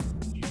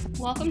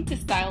Welcome to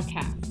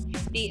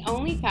Stylecast, the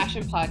only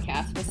fashion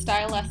podcast with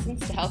style lessons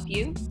to help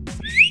you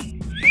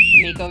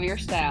make over your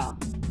style.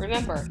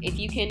 Remember, if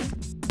you can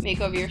make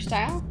over your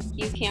style,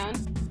 you can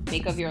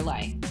make over your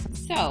life.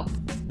 So,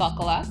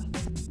 buckle up,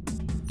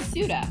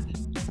 suit up,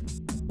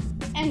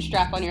 and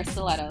strap on your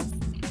stilettos.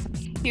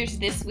 Here's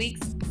this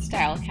week's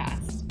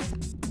Stylecast.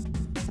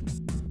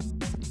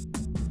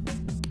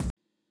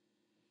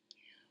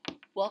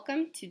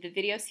 Welcome to the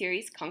video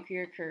series Conquer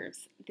Your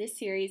Curves. This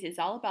series is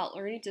all about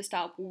learning to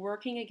stop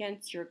working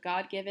against your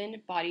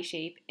God-given body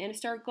shape and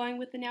start going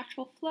with the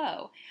natural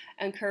flow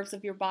and curves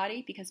of your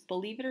body, because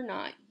believe it or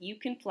not, you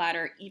can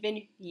flatter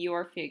even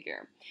your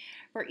figure.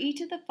 For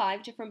each of the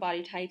 5 different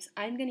body types,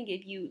 I'm going to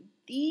give you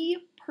the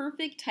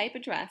perfect type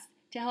of dress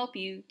to help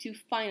you to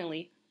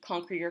finally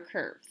conquer your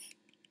curves.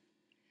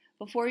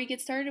 Before we get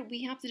started,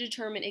 we have to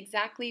determine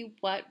exactly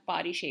what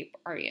body shape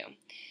are you.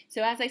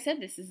 So as I said,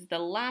 this is the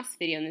last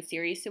video in the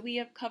series, so we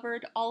have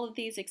covered all of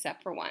these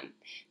except for one.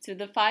 So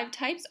the 5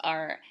 types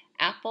are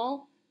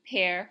apple,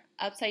 pear,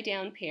 upside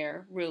down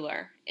pear,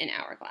 ruler, and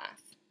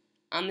hourglass.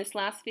 On this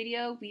last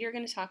video, we are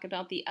going to talk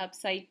about the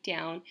upside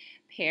down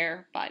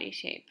pear body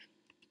shape.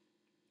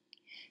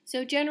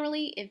 So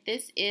generally, if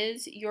this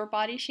is your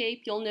body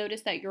shape, you'll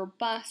notice that your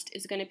bust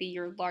is going to be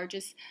your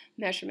largest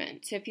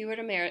measurement. So if you were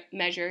to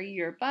measure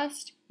your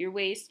bust, your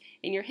waist,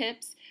 and your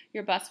hips,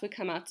 your bust would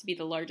come out to be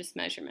the largest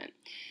measurement.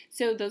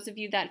 So those of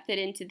you that fit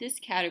into this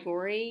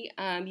category,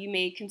 you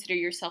may consider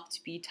yourself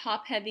to be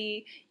top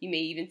heavy. You may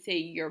even say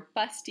you're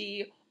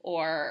busty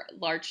or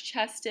large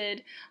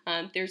chested.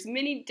 There's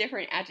many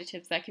different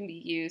adjectives that can be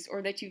used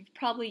or that you've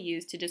probably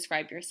used to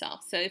describe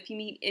yourself. So if you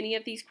meet any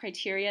of these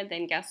criteria,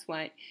 then guess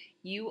what?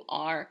 You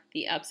are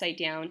the upside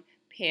down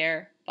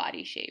pear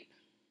body shape.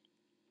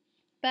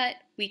 But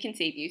we can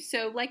save you.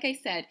 So like I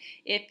said,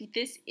 if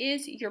this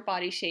is your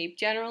body shape,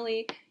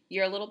 generally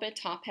you're a little bit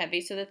top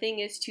heavy. So the thing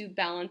is to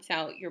balance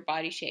out your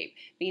body shape,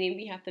 meaning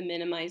we have to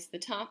minimize the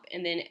top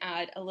and then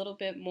add a little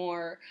bit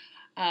more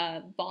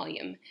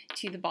volume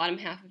to the bottom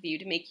half of you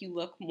to make you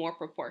look more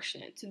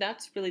proportionate. So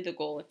that's really the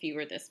goal if you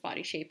were this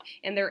body shape.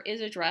 And there is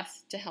a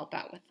dress to help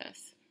out with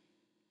this.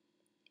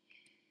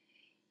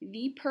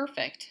 The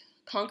perfect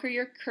Conquer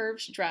Your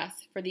Curves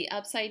dress for the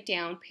upside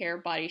down pear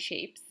body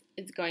shapes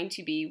is going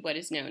to be what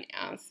is known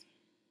as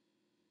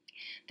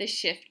the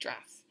shift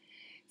dress.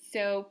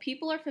 So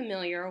people are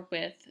familiar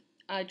with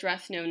a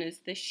dress known as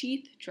the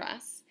sheath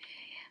dress,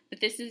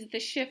 but this is the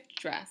shift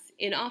dress,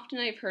 and often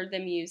I've heard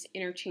them used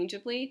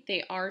interchangeably.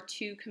 They are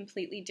 2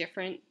 completely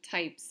different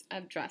types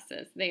of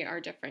dresses. They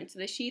are different. So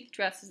the sheath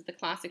dress is the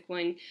classic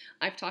one.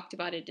 I've talked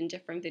about it in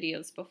different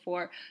videos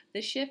before.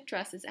 The shift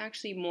dress is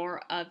actually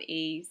more of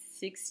a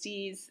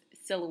 60s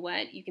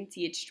silhouette. You can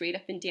see it straight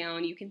up and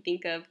down. You can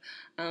think of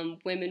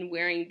women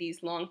wearing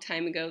these long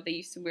time ago. They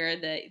used to wear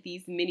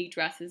these mini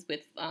dresses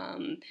with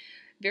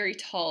very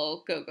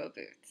tall go-go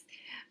boots.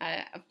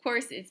 Of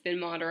course, it's been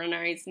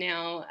modernized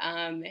now.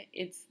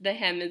 The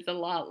hem is a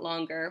lot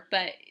longer,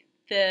 but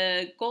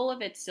the goal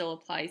of it still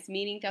applies,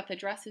 meaning that the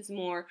dress is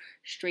more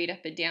straight up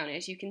and down,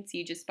 as you can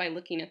see just by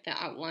looking at the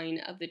outline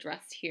of the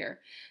dress here.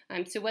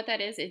 So what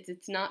that is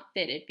it's not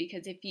fitted,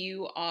 because if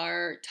you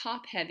are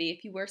top heavy,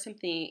 if you wear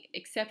something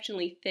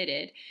exceptionally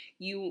fitted,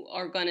 you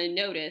are going to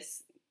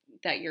notice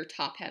that you're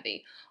top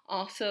heavy.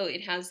 Also,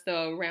 it has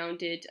the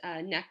rounded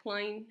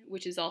neckline,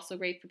 which is also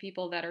great for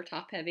people that are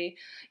top heavy.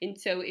 And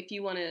so if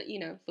you want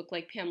to, look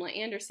like Pamela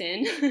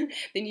Anderson,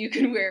 then you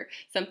can wear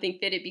something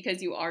fitted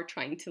because you are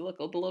trying to look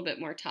a little bit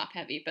more top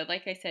heavy. But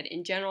like I said,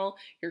 in general,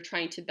 you're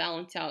trying to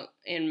balance out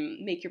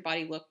and make your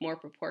body look more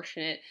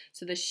proportionate.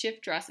 So the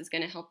shift dress is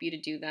going to help you to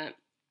do that.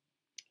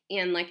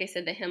 And like I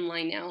said, the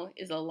hemline now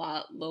is a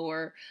lot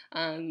lower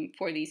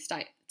for these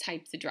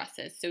types of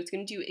dresses. So it's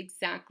going to do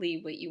exactly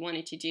what you want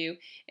it to do.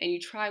 And you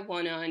try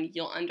one on,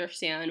 you'll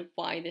understand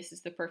why this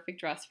is the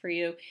perfect dress for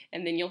you.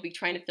 And then you'll be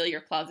trying to fill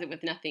your closet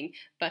with nothing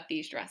but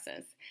these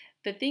dresses.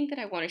 The thing that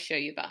I want to show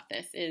you about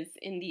this is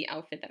in the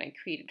outfit that I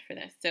created for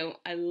this. So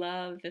I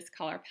love this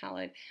color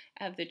palette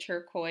of the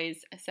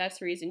turquoise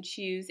accessories and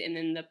shoes, and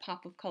then the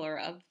pop of color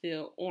of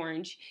the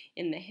orange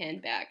in the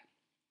handbag.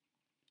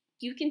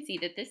 You can see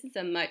that this is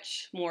a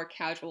much more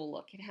casual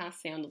look. It has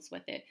sandals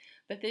with it.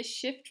 But this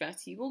shift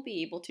dress, you will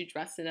be able to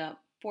dress it up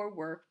for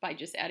work by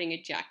just adding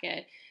a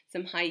jacket,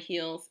 some high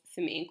heels,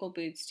 some ankle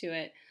boots to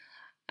it.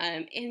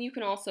 And you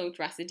can also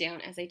dress it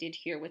down as I did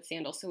here with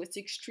sandals. So it's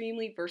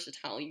extremely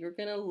versatile. You're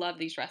going to love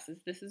these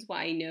dresses. This is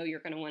why I know you're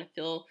going to want to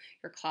fill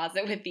your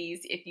closet with these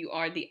if you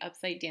are the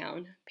upside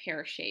down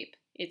pear shape.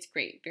 It's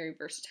great, very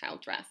versatile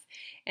dress.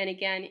 And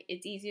again,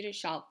 it's easy to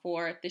shop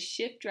for. The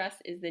shift dress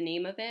is the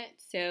name of it.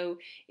 So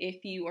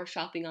if you are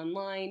shopping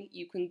online,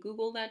 you can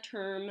Google that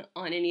term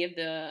on any of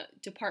the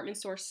department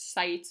store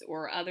sites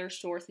or other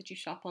stores that you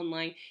shop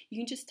online. You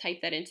can just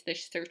type that into the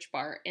search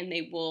bar and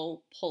they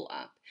will pull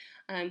up.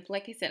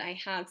 Like I said, I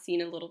have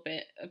seen a little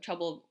bit of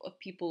trouble of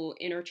people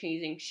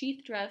interchanging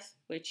sheath dress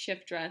with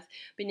shift dress,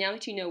 but now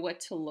that you know what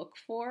to look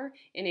for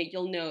in it,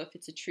 you'll know if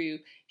it's a true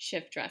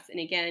shift dress. And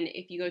again,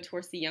 if you go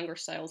towards the younger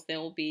styles,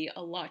 they'll be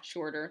a lot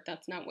shorter.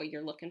 That's not what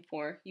you're looking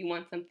for. You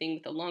want something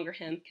with a longer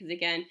hem because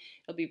again,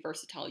 it'll be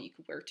versatile. You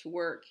could wear to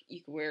work,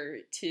 you could wear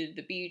to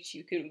the beach,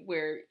 you can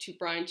wear to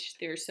brunch.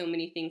 There's so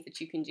many things that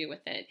you can do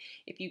with it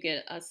if you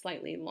get a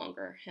slightly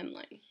longer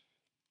hemline.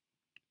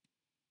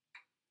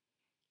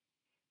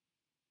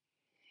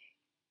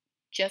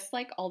 Just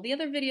like all the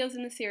other videos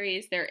in the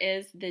series, there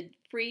is the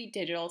free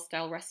digital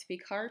style recipe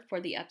card for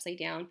the upside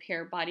down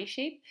pear body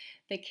shape.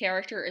 The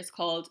character is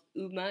called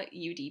Uma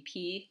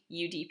UDP.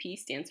 UDP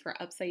stands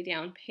for upside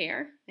down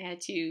pear. I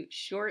had to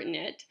shorten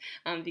it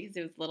because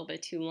it was a little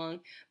bit too long.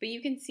 But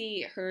you can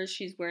see hers,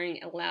 she's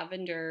wearing a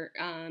lavender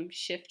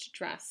shift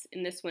dress,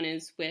 and this one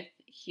is with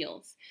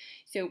heels.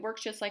 So it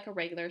works just like a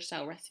regular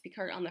style recipe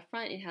card. On the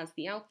front, it has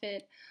the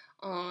outfit.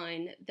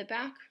 On the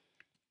back,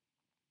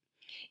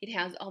 it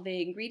has all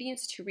the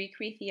ingredients to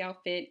recreate the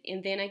outfit,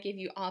 and then I give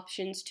you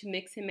options to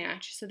mix and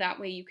match so that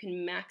way you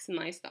can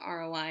maximize the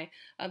ROI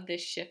of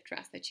this shift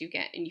dress that you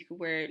get, and you can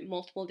wear it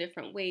multiple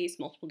different ways,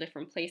 multiple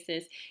different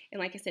places. And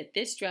like I said,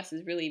 this dress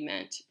is really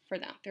meant for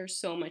that. There's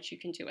so much you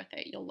can do with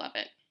it. You'll love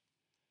it.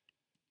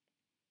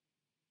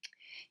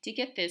 To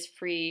get this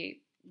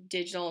free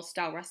digital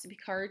style recipe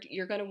card,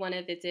 you're going to want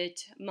to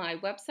visit my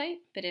website,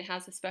 but it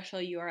has a special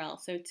URL.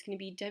 So it's going to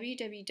be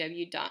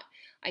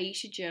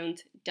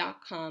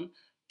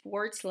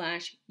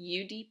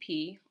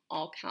www.aishajones.com/UDP,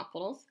 all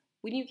capitals.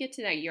 When you get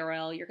to that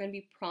URL, you're going to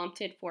be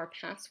prompted for a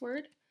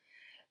password.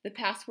 The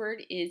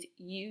password is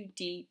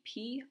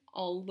UDP,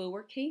 all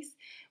lowercase.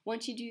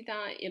 Once you do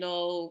that,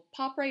 it'll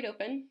pop right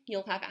open.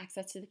 You'll have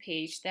access to the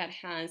page that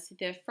has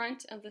the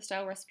front of the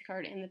style recipe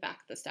card and the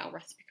back of the style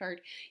recipe card.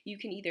 You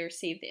can either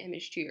save the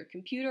image to your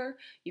computer,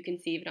 you can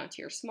save it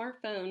onto your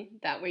smartphone.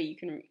 That way you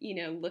can,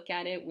 look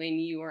at it when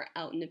you are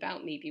out and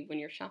about, maybe when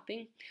you're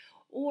shopping.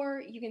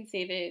 Or you can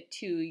save it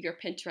to your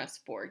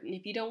Pinterest board. And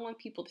if you don't want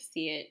people to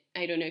see it,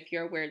 I don't know if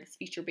you're aware of this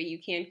feature, but you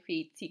can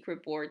create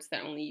secret boards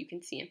that only you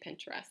can see in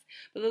Pinterest.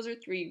 But those are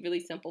 3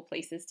 really simple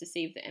places to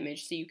save the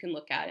image so you can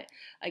look at it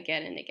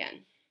again and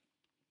again.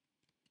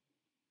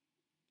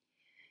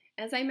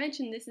 As I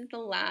mentioned, this is the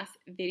last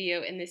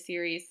video in this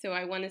series, so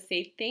I want to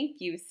say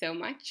thank you so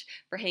much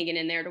for hanging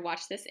in there to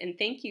watch this, and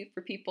thank you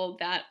for people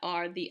that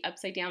are the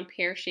upside down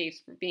pear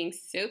shapes for being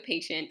so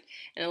patient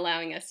and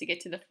allowing us to get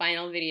to the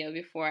final video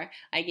before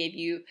I gave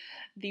you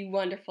the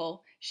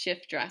wonderful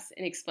shift dress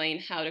and explain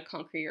how to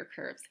conquer your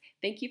curves.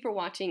 Thank you for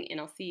watching,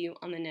 and I'll see you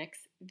on the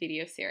next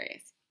video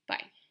series.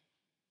 Bye.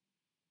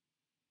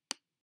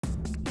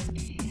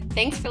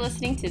 Thanks for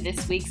listening to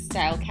this week's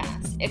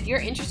Stylecast. If you're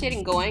interested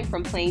in going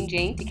from plain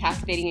Jane to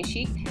captivating and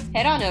chic,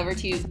 head on over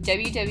to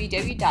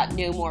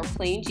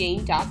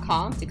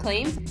www.nomoreplainjane.com to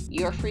claim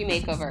your free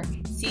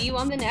makeover. See you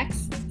on the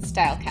next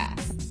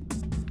Stylecast.